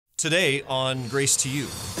Today on Grace to You.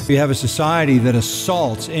 We have a society that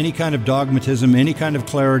assaults any kind of dogmatism, any kind of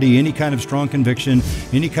clarity, any kind of strong conviction,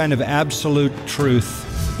 any kind of absolute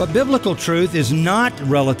truth. But biblical truth is not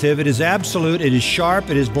relative, it is absolute, it is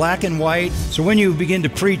sharp, it is black and white. So when you begin to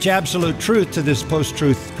preach absolute truth to this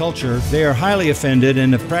post-truth culture, they are highly offended,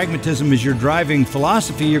 and if pragmatism is your driving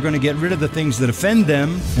philosophy, you're going to get rid of the things that offend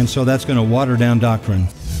them, and so that's going to water down doctrine.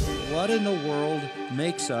 What in the world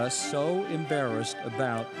makes us so embarrassed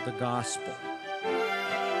about the gospel? For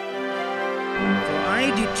I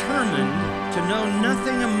determined to know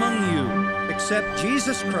nothing among you except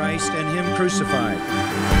Jesus Christ and Him crucified.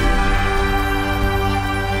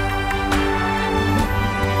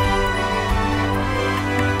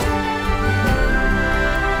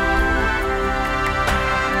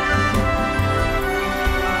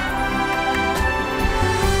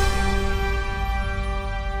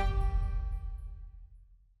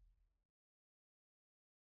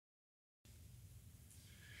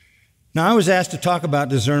 Now, I was asked to talk about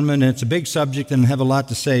discernment, and it's a big subject and I have a lot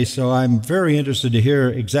to say, so I'm very interested to hear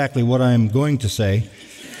exactly what I'm going to say.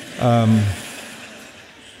 That's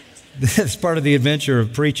part of the adventure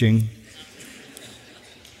of preaching.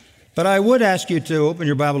 But I would ask you to open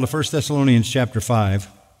your Bible to 1 Thessalonians chapter 5.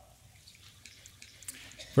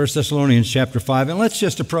 1 Thessalonians chapter 5, and let's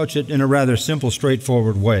just approach it in a rather simple,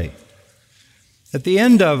 straightforward way. At the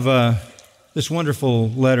end of this wonderful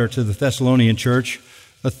letter to the Thessalonian church,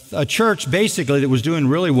 a church basically that was doing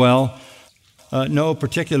really well. No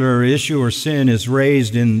particular issue or sin is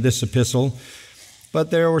raised in this epistle,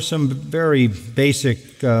 but there were some very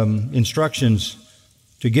basic instructions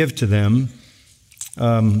to give to them.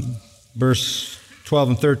 Verse 12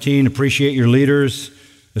 and 13, appreciate your leaders,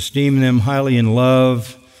 esteem them highly in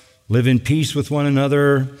love, live in peace with one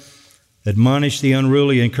another, admonish the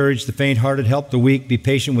unruly, encourage the faint-hearted, help the weak, be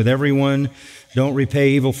patient with everyone. Don't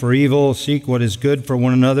repay evil for evil. Seek what is good for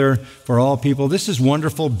one another, for all people. This is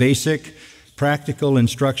wonderful, basic, practical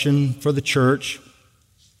instruction for the church.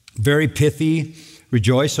 Very pithy.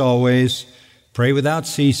 Rejoice always. Pray without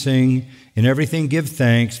ceasing. In everything give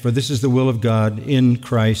thanks, for this is the will of God in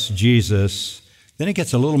Christ Jesus. Then it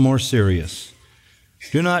gets a little more serious.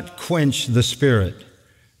 Do not quench the Spirit.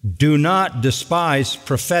 Do not despise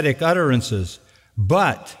prophetic utterances,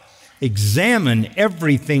 but examine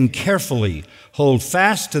everything carefully. Hold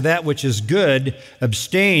fast to that which is good.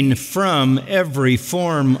 Abstain from every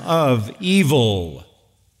form of evil.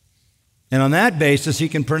 And on that basis, he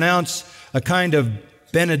can pronounce a kind of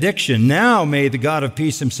benediction. Now may the God of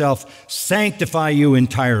peace himself sanctify you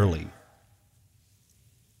entirely.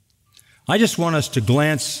 I just want us to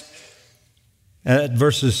glance at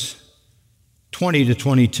verses 20 to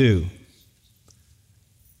 22.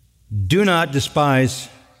 Do not despise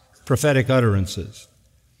prophetic utterances,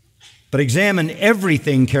 but examine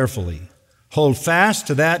everything carefully. Hold fast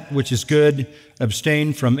to that which is good.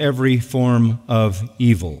 Abstain from every form of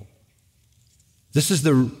evil. This is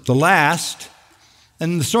the last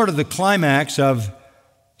and the sort of the climax of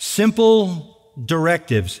simple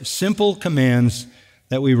directives, simple commands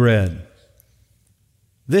that we read.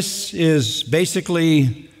 This is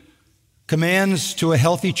basically commands to a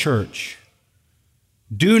healthy church.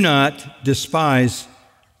 Do not despise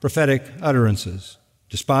prophetic utterances.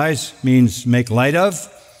 Despise means make light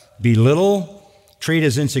of, belittle, treat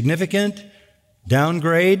as insignificant,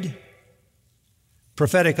 downgrade.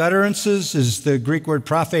 Prophetic utterances is the Greek word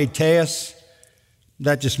propheteos.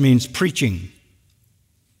 That just means preaching.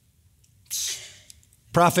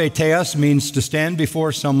 Propheteos means to stand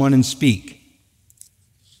before someone and speak.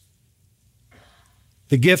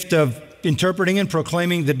 The gift of interpreting and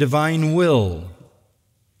proclaiming the divine will.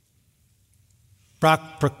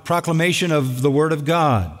 Proclamation of the Word of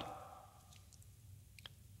God.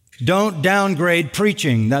 Don't downgrade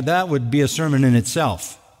preaching. Now, that would be a sermon in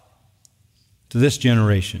itself to this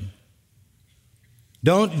generation.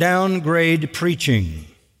 Don't downgrade preaching,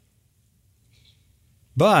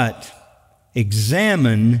 but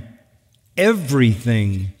examine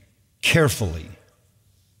everything carefully.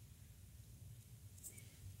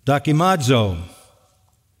 Dokimazo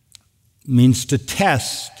means to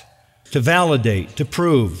test, to validate, to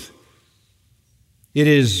prove. It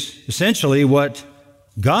is essentially what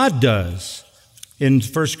God does. In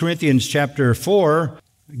 1 Corinthians chapter 4,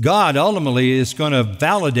 God ultimately is going to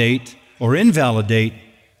validate or invalidate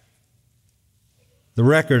the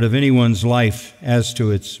record of anyone's life as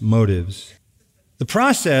to its motives. The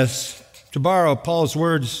process, to borrow Paul's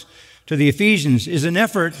words to the Ephesians, is an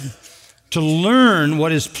effort to learn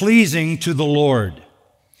what is pleasing to the Lord.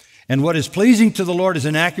 And what is pleasing to the Lord is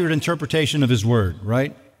an accurate interpretation of His Word,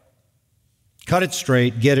 right? Cut it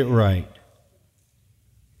straight, get it right.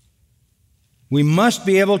 We must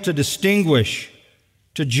be able to distinguish,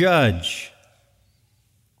 to judge,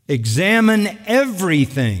 examine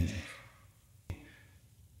everything.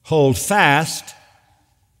 Hold fast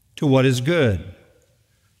to what is good.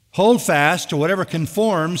 Hold fast to whatever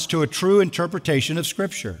conforms to a true interpretation of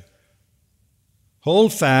Scripture.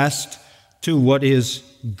 Hold fast to what is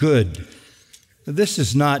good. This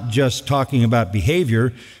is not just talking about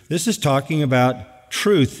behavior. This is talking about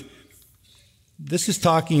truth. This is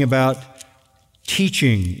talking about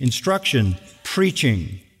teaching, instruction,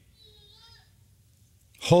 preaching.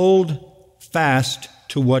 Hold fast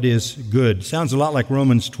to what is good. Sounds a lot like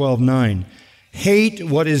Romans 12:9. Hate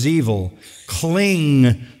what is evil.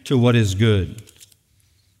 Cling to what is good.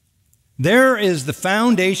 There is the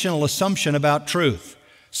foundational assumption about truth.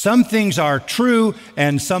 Some things are true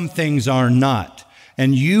and some things are not.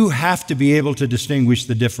 And you have to be able to distinguish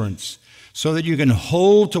the difference so that you can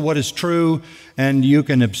hold to what is true and you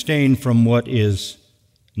can abstain from what is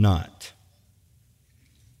not.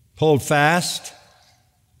 Hold fast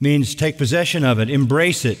means take possession of it,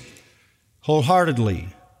 embrace it wholeheartedly.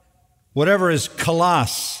 Whatever is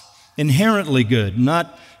kalos, inherently good,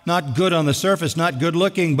 not good on the surface, not good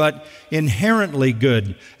looking, but inherently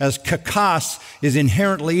good. As kakos is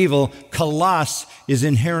inherently evil, kalos is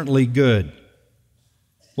inherently good.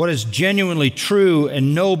 What is genuinely true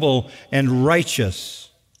and noble and righteous.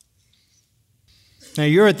 Now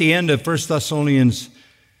you're at the end of 1 Thessalonians.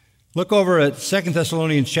 Look over at 2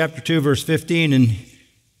 Thessalonians chapter 2, verse 15, and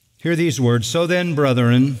hear these words. So then,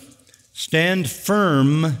 brethren, stand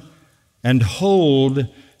firm and hold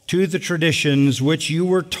to the traditions which you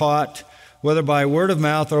were taught, whether by word of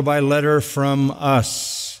mouth or by letter from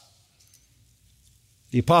us.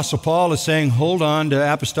 The Apostle Paul is saying, hold on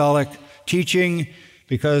to apostolic teaching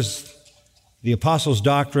because the apostles'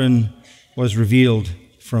 doctrine was revealed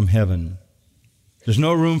from heaven. There's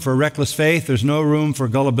no room for reckless faith. There's no room for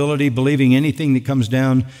gullibility, believing anything that comes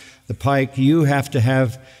down the pike. You have to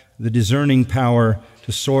have the discerning power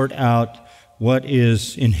to sort out what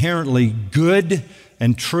is inherently good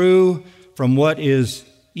and true from what is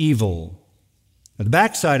evil. At the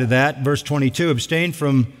backside of that, verse 22, abstain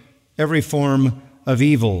from every form of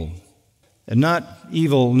evil. And not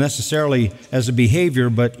evil necessarily as a behavior,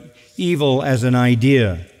 but evil as an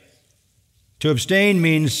idea. To abstain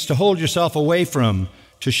means to hold yourself away from,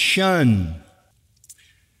 to shun.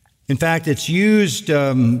 In fact, it's used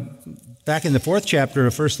back in the 4th chapter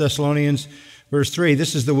of 1 Thessalonians, verse 3,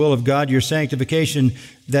 this is the will of God, your sanctification,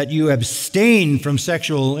 that you abstain from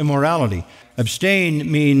sexual immorality.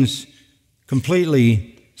 Abstain means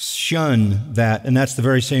completely shun that, and that's the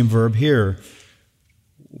very same verb here.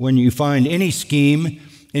 When you find any scheme,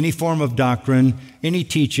 any form of doctrine, any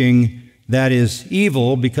teaching that is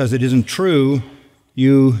evil because it isn't true,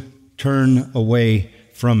 you turn away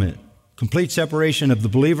from it. Complete separation of the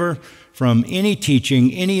believer from any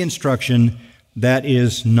teaching, any instruction that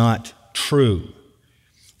is not true.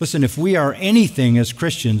 Listen, if we are anything as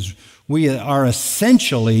Christians, we are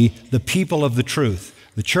essentially the people of the truth.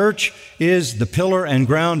 The church is the pillar and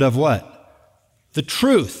ground of what? The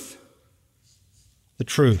truth. The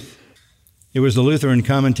truth. It was the Lutheran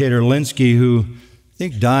commentator Linsky who I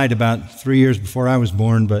think died about 3 years before I was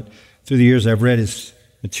born, but through the years I've read his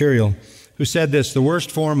material, who said this: the worst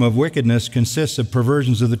form of wickedness consists of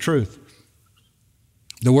perversions of the truth.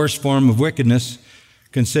 The worst form of wickedness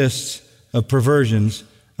consists of perversions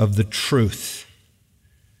of the truth.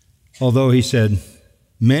 Although, he said,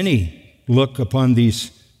 many look upon these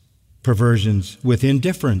perversions with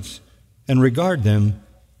indifference and regard them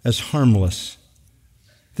as harmless.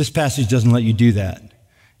 This passage doesn't let you do that.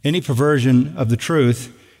 Any perversion of the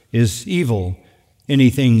truth is evil.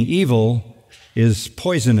 Anything evil is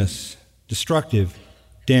poisonous, destructive,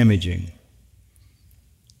 damaging.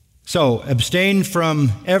 So, abstain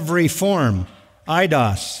from every form.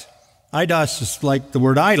 Eidos. Eidos is like the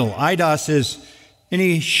word idol. Eidos is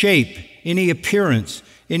any shape, any appearance,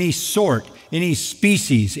 any sort, any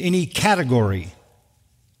species, any category.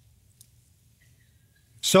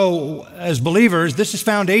 So, as believers, this is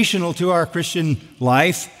foundational to our Christian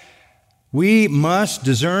life. We must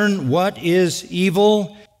discern what is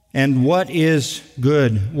evil and what is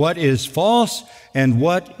good, what is false and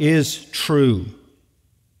what is true.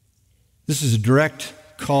 This is a direct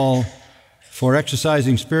call for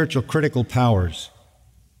exercising spiritual critical powers.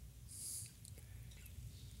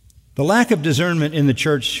 The lack of discernment in the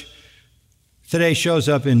church today shows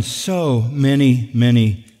up in so many,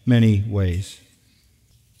 many, many ways.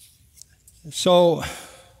 So,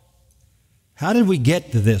 how did we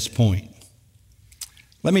get to this point?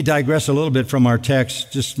 Let me digress a little bit from our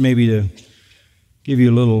text, just maybe to give you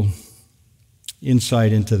a little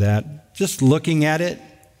insight into that. just looking at it,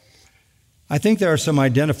 I think there are some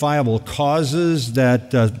identifiable causes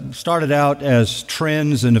that started out as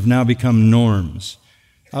trends and have now become norms.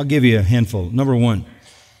 I'll give you a handful. Number one,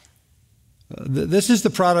 this is the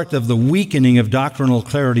product of the weakening of doctrinal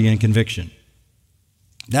clarity and conviction.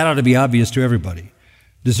 That ought to be obvious to everybody.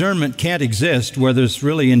 Discernment can't exist where there's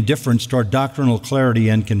really indifference toward doctrinal clarity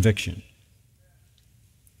and conviction.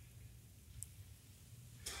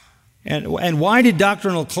 And why did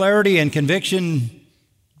doctrinal clarity and conviction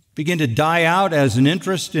begin to die out as an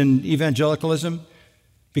interest in evangelicalism?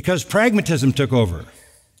 Because pragmatism took over.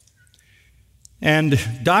 And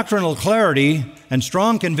doctrinal clarity and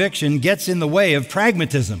strong conviction gets in the way of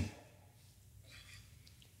pragmatism.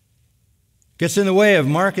 Gets in the way of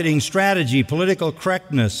marketing strategy, political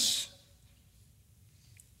correctness.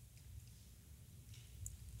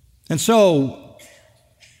 And so,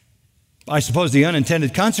 I suppose the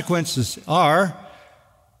unintended consequences are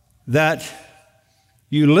that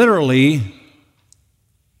you literally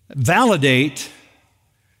validate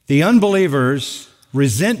the unbeliever's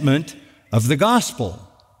resentment of the gospel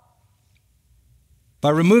by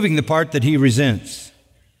removing the part that he resents.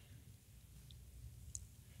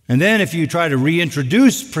 And then if you try to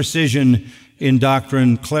reintroduce precision in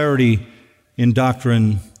doctrine, clarity in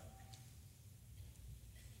doctrine,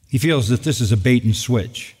 he feels that this is a bait and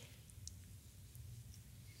switch.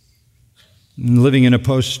 And living in a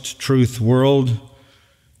post-truth world,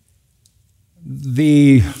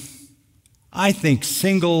 I think,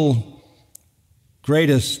 single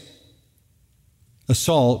greatest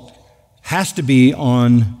assault has to be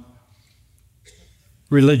on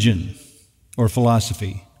religion or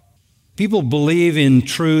philosophy. People believe in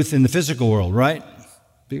truth in the physical world, right?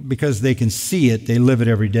 Because they can see it, they live it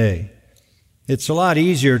every day. It's a lot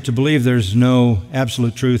easier to believe there's no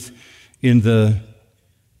absolute truth in the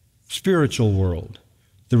spiritual world,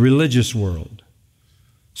 the religious world.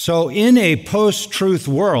 So in a post-truth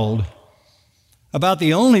world, about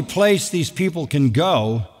the only place these people can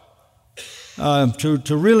go to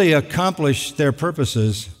really accomplish their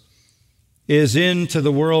purposes is into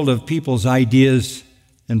the world of people's ideas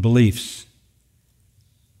and beliefs.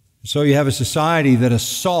 So you have a society that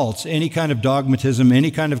assaults any kind of dogmatism,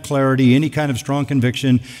 any kind of clarity, any kind of strong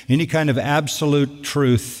conviction, any kind of absolute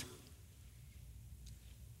truth.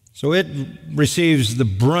 So it receives the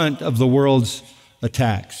brunt of the world's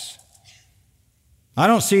attacks. I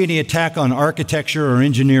don't see any attack on architecture or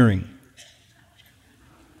engineering.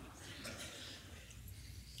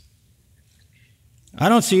 I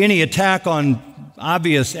don't see any attack on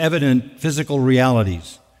obvious, evident physical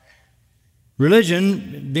realities.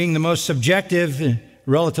 Religion, being the most subjective,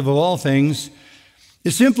 relative of all things,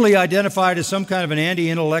 is simply identified as some kind of an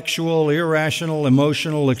anti-intellectual, irrational,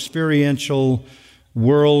 emotional, experiential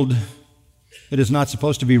world. It is not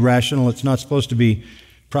supposed to be rational. It's not supposed to be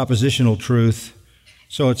propositional truth.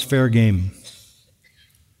 So it's fair game.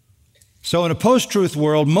 So in a post-truth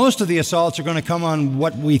world, most of the assaults are going to come on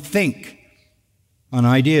what we think, on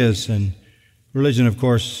ideas. And religion, of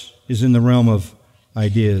course, is in the realm of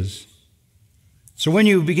ideas. So when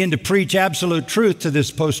you begin to preach absolute truth to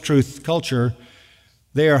this post-truth culture,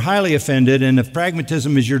 they are highly offended. And if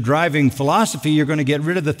pragmatism is your driving philosophy, you're going to get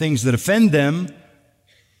rid of the things that offend them.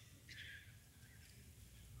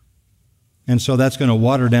 And so that's going to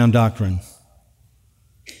water down doctrine.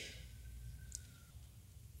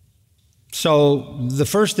 So the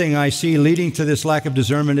first thing I see leading to this lack of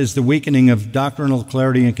discernment is the weakening of doctrinal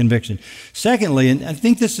clarity and conviction. Secondly, and I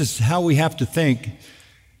think this is how we have to think,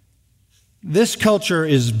 this culture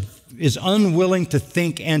is unwilling to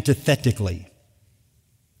think antithetically.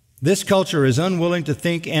 This culture is unwilling to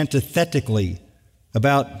think antithetically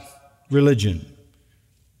about religion.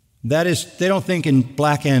 That is, they don't think in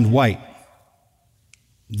black and white.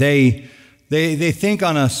 They think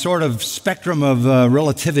on a sort of spectrum of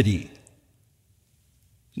relativity.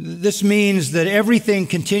 This means that everything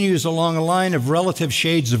continues along a line of relative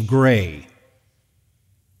shades of gray.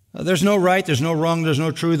 There's no right, there's no wrong, there's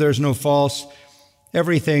no true, there's no false.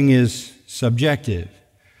 Everything is subjective.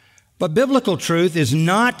 But biblical truth is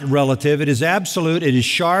not relative, it is absolute, it is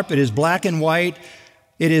sharp, it is black and white,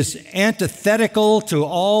 it is antithetical to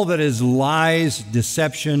all that is lies,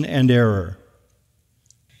 deception, and error.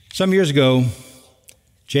 Some years ago,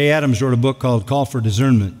 Jay Adams wrote a book called Call for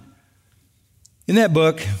Discernment. In that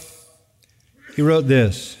book, he wrote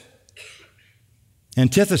this: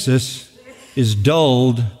 antithesis is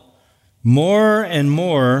dulled more and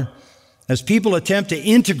more as people attempt to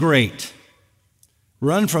integrate.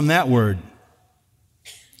 Run from that word.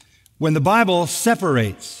 When the Bible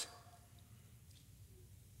separates.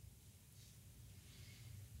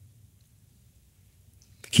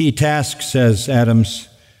 Key task, says Adams,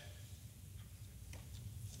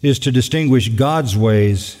 is to distinguish God's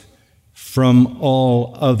ways from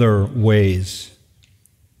all other ways.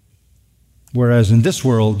 Whereas in this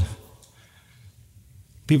world,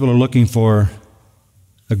 people are looking for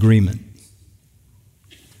agreement.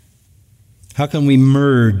 How can we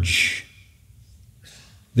merge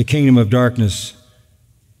the kingdom of darkness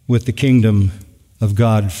with the kingdom of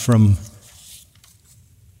God from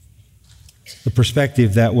the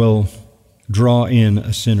perspective that will draw in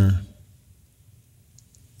a sinner?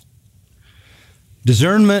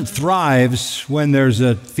 Discernment thrives when there's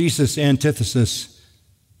a thesis, antithesis,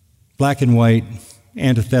 black and white,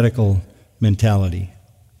 antithetical mentality.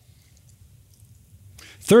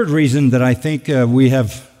 Third reason that I think we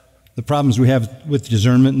have the problems we have with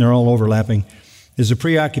discernment, and they're all overlapping, is a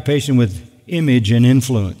preoccupation with image and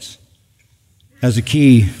influence as a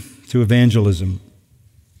key to evangelism.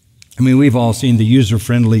 I mean, we've all seen the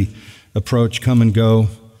user-friendly approach come and go.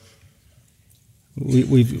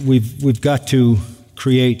 We've got to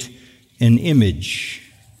create an image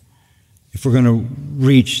if we're going to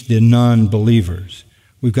reach the non-believers.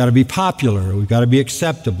 We've got to be popular. We've got to be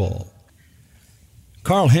acceptable.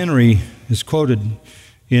 Carl Henry is quoted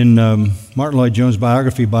in Martin Lloyd-Jones'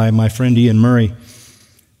 biography by my friend Ian Murray.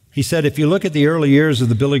 He said, "If you look at the early years of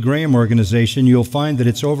the Billy Graham organization, you'll find that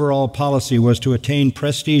its overall policy was to attain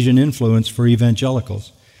prestige and influence for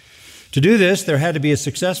evangelicals. To do this, there had to be a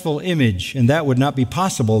successful image, and that would not be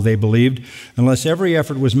possible, they believed, unless every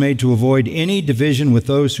effort was made to avoid any division with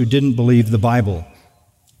those who didn't believe the Bible."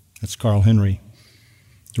 That's Carl Henry.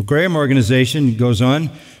 The Graham organization, goes on,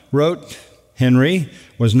 wrote, Henry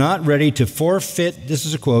was not ready to forfeit, this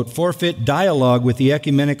is a quote, forfeit dialogue with the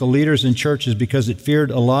ecumenical leaders in churches because it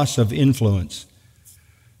feared a loss of influence.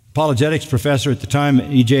 Apologetics professor at the time,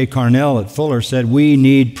 E.J. Carnell at Fuller, said, "We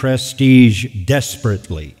need prestige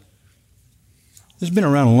desperately." This has been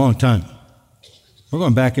around a long time. We're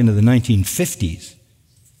going back into the 1950s.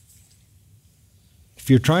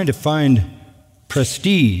 If you're trying to find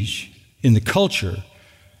prestige in the culture,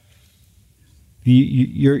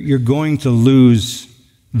 you're going to lose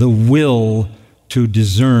the will to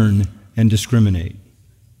discern and discriminate.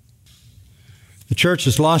 The church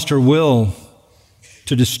has lost her will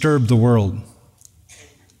to disturb the world,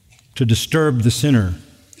 to disturb the sinner,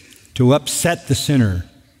 to upset the sinner,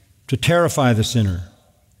 to terrify the sinner.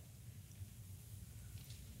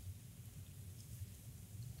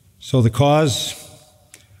 So the cause: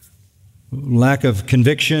 lack of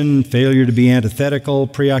conviction, failure to be antithetical,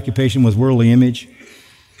 preoccupation with worldly image.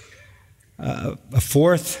 A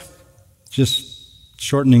fourth, just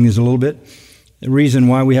shortening this a little bit, the reason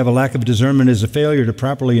why we have a lack of discernment is a failure to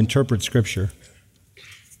properly interpret Scripture.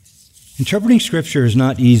 Interpreting Scripture is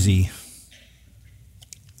not easy.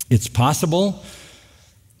 It's possible,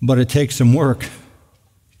 but it takes some work.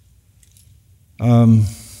 The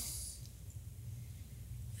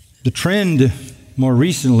trend more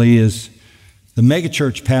recently is the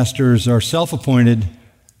megachurch pastors are self-appointed,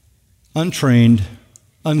 untrained,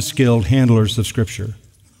 unskilled handlers of Scripture.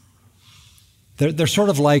 They're sort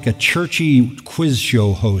of like a churchy quiz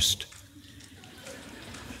show host.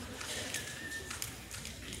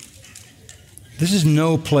 This is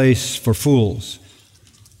no place for fools.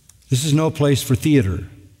 This is no place for theater.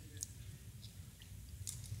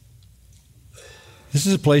 This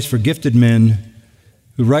is a place for gifted men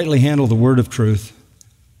who rightly handle the word of truth,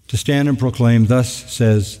 to stand and proclaim, "Thus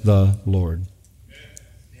says the Lord."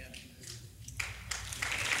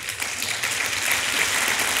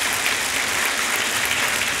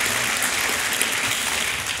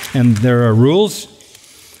 And there are rules.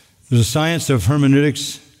 There's a science of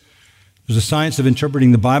hermeneutics. There's a science of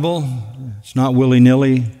interpreting the Bible. It's not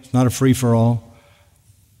willy-nilly. It's not a free-for-all.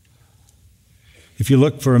 If you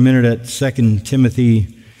look for a minute at 2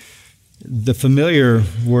 Timothy, the familiar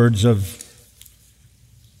words of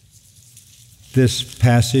this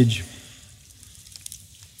passage,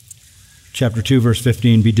 chapter 2, verse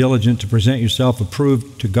 15, "Be diligent to present yourself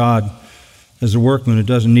approved to God as a workman who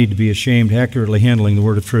doesn't need to be ashamed, accurately handling the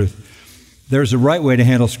word of truth." There's a right way to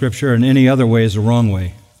handle Scripture, and any other way is a wrong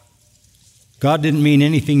way. God didn't mean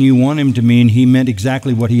anything you want him to mean. He meant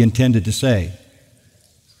exactly what he intended to say.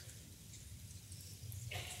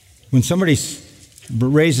 When somebody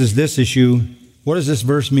raises this issue, what does this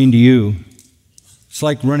verse mean to you? It's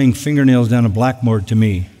like running fingernails down a blackboard to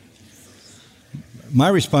me. My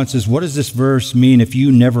response is, what does this verse mean if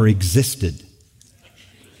you never existed?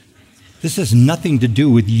 This has nothing to do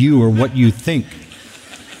with you or what you think.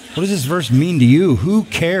 What does this verse mean to you? Who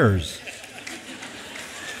cares?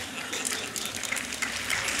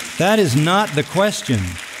 That is not the question.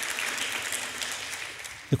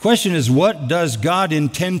 The question is, what does God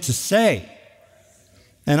intend to say?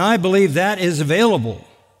 And I believe that is available.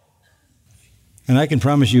 And I can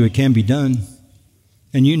promise you it can be done.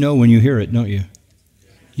 And you know when you hear it, don't you?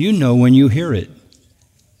 You know when you hear it.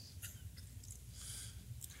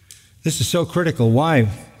 This is so critical. Why?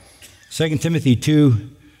 2 Timothy 2,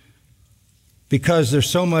 because there's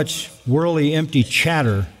so much worldly, empty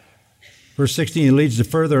chatter. Verse 16, it leads to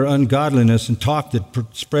further ungodliness and talk that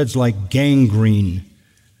spreads like gangrene.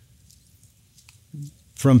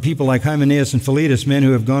 From people like Hymenaeus and Philetus, men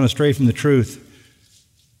who have gone astray from the truth.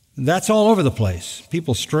 That's all over the place.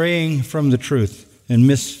 People straying from the truth and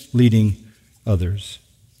misleading others.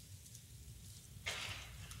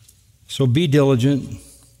 So be diligent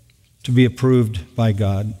to be approved by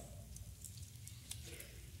God.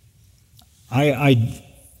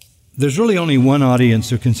 There's really only one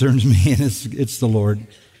audience who concerns me, and it's the Lord.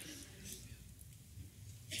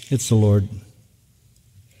 It's the Lord.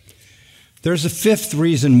 There's a fifth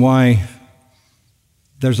reason why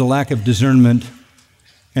there's a lack of discernment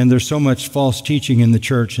and there's so much false teaching in the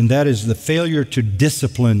church, and that is the failure to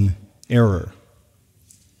discipline error.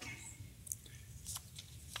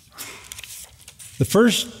 The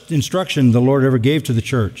first instruction the Lord ever gave to the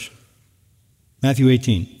church, Matthew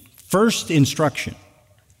 18, first instruction.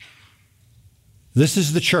 This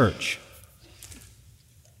is the church.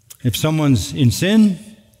 If someone's in sin,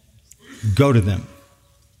 go to them.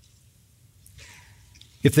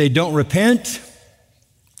 If they don't repent,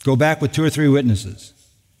 go back with 2 or 3 witnesses.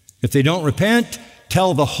 If they don't repent,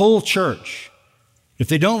 tell the whole church. If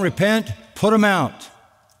they don't repent, put them out.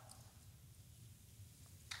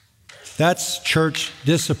 That's church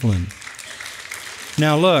discipline.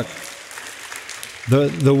 Now look,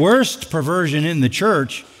 the worst perversion in the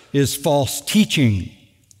church is false teaching.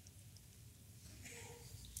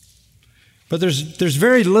 But there's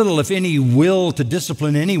very little, if any, will to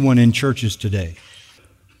discipline anyone in churches today.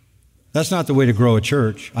 That's not the way to grow a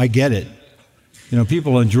church. I get it. You know,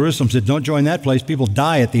 people in Jerusalem said, don't join that place. People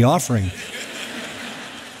die at the offering.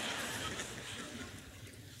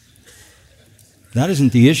 That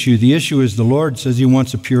isn't the issue. The issue is the Lord says He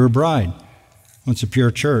wants a pure bride, wants a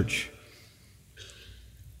pure church.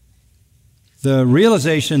 The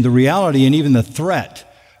realization, the reality, and even the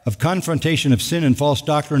threat of confrontation of sin and false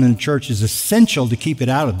doctrine in the church is essential to keep it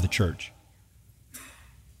out of the church.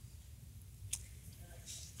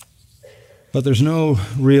 But there's no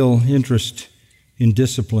real interest in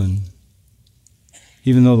discipline,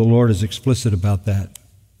 even though the Lord is explicit about that.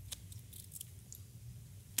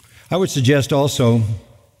 I would suggest also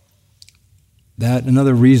that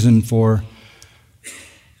another reason for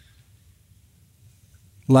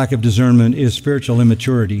lack of discernment is spiritual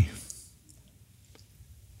immaturity.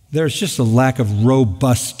 There's just a lack of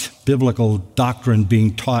robust biblical doctrine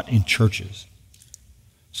being taught in churches.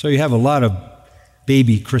 So you have a lot of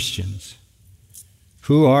baby Christians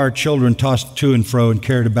who are children tossed to and fro and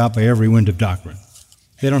carried about by every wind of doctrine.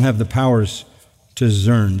 They don't have the powers to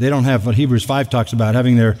discern. They don't have what Hebrews 5 talks about,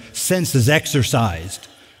 having their senses exercised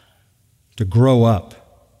to grow up.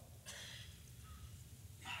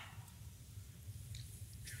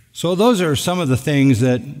 So those are some of the things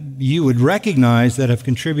that you would recognize that have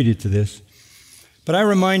contributed to this. But I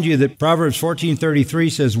remind you that Proverbs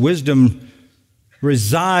 14:33 says, wisdom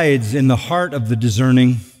resides in the heart of the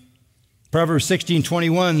discerning. Proverbs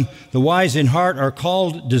 16:21, the wise in heart are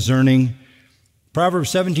called discerning. Proverbs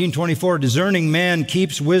 17:24, discerning man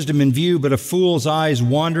keeps wisdom in view, but a fool's eyes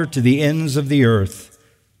wander to the ends of the earth.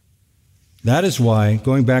 That is why,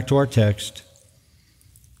 going back to our text,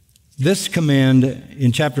 this command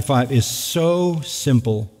in chapter 5 is so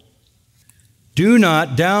simple. Do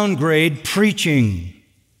not downgrade preaching,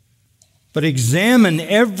 but examine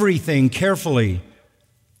everything carefully.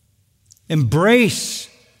 Embrace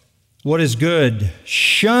what is good.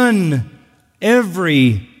 Shun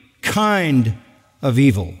every kind of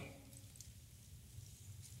evil.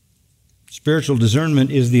 Spiritual discernment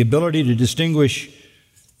is the ability to distinguish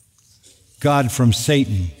God from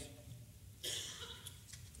Satan,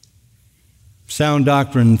 sound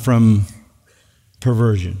doctrine from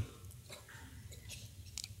perversion.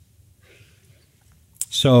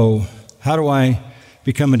 So, how do I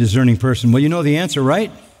become a discerning person? Well, you know the answer,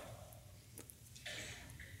 right?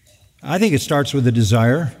 I think it starts with a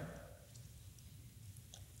desire.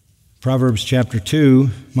 Proverbs chapter 2,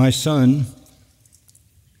 my son,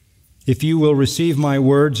 if you will receive my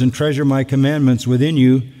words and treasure my commandments within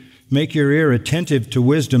you, make your ear attentive to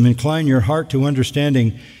wisdom, incline your heart to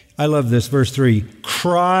understanding. I love this, verse 3,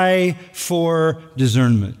 cry for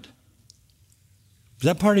discernment. Is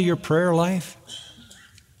that part of your prayer life?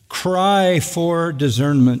 Cry for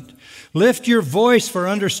discernment. Lift your voice for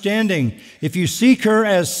understanding. If you seek her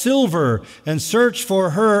as silver and search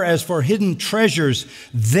for her as for hidden treasures,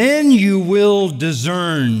 then you will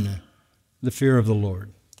discern the fear of the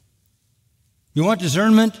Lord. You want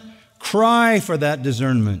discernment? Cry for that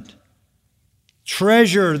discernment.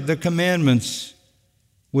 Treasure the commandments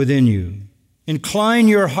within you. Incline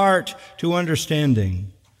your heart to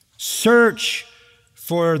understanding. Search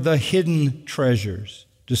for the hidden treasures.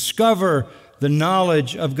 Discover the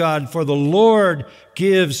knowledge of God, for the Lord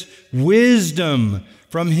gives wisdom.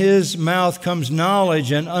 From His mouth comes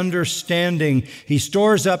knowledge and understanding. He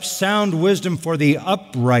stores up sound wisdom for the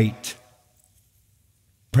upright.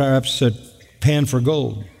 Perhaps a pan for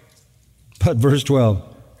gold. But verse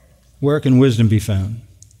 12, where can wisdom be found?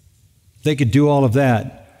 They could do all of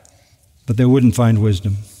that, but they wouldn't find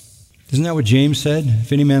wisdom. Isn't that what James said?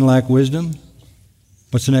 If any man lack wisdom,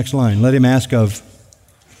 what's the next line? Let him ask of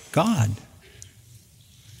God.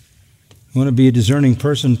 You want to be a discerning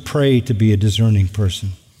person? Pray to be a discerning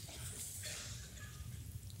person.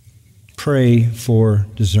 Pray for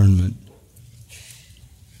discernment.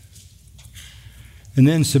 And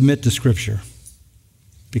then submit to Scripture,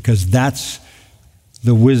 because that's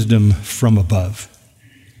the wisdom from above.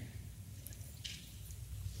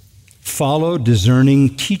 Follow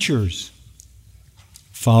discerning teachers.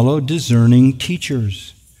 Follow discerning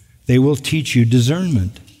teachers. They will teach you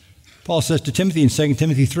discernment. Paul says to Timothy in 2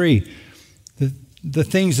 Timothy 3, the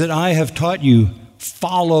things that I have taught you,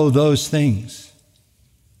 follow those things.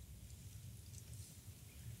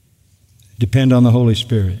 Depend on the Holy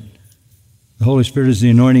Spirit. The Holy Spirit is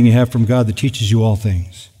the anointing you have from God that teaches you all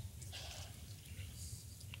things.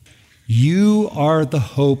 You are the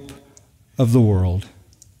hope of the world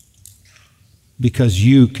because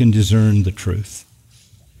you can discern the truth.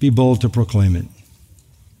 Be bold to proclaim it.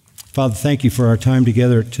 Father, thank you for our time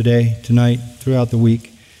together today, tonight, throughout the week.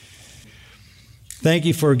 Thank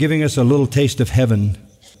you for giving us a little taste of heaven,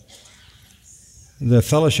 the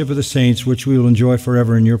fellowship of the saints, which we will enjoy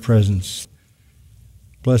forever in your presence.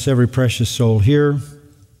 Bless every precious soul here.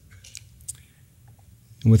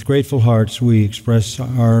 And with grateful hearts, we express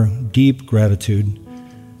our deep gratitude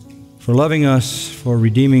for loving us, for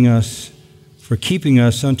redeeming us, for keeping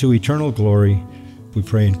us unto eternal glory. We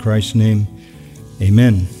pray in Christ's name.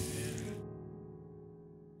 Amen.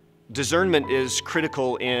 Discernment is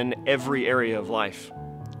critical in every area of life.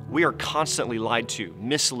 We are constantly lied to,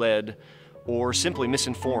 misled, or simply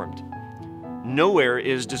misinformed. Nowhere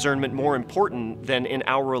is discernment more important than in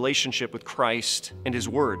our relationship with Christ and His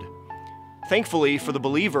Word. Thankfully, for the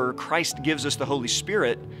believer, Christ gives us the Holy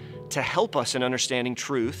Spirit to help us in understanding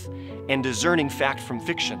truth and discerning fact from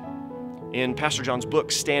fiction. In Pastor John's book,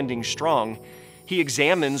 Standing Strong, he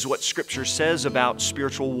examines what Scripture says about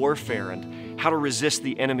spiritual warfare and how to resist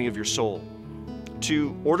the enemy of your soul.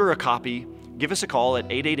 To order a copy, give us a call at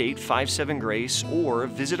 888-57-GRACE or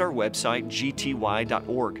visit our website,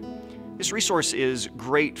 gty.org. This resource is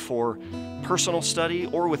great for personal study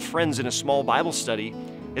or with friends in a small Bible study,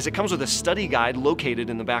 as it comes with a study guide located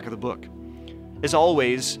in the back of the book. As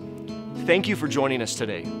always, thank you for joining us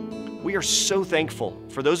today. We are so thankful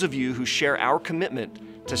for those of you who share our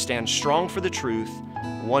commitment to stand strong for the truth,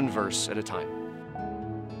 one verse at a time.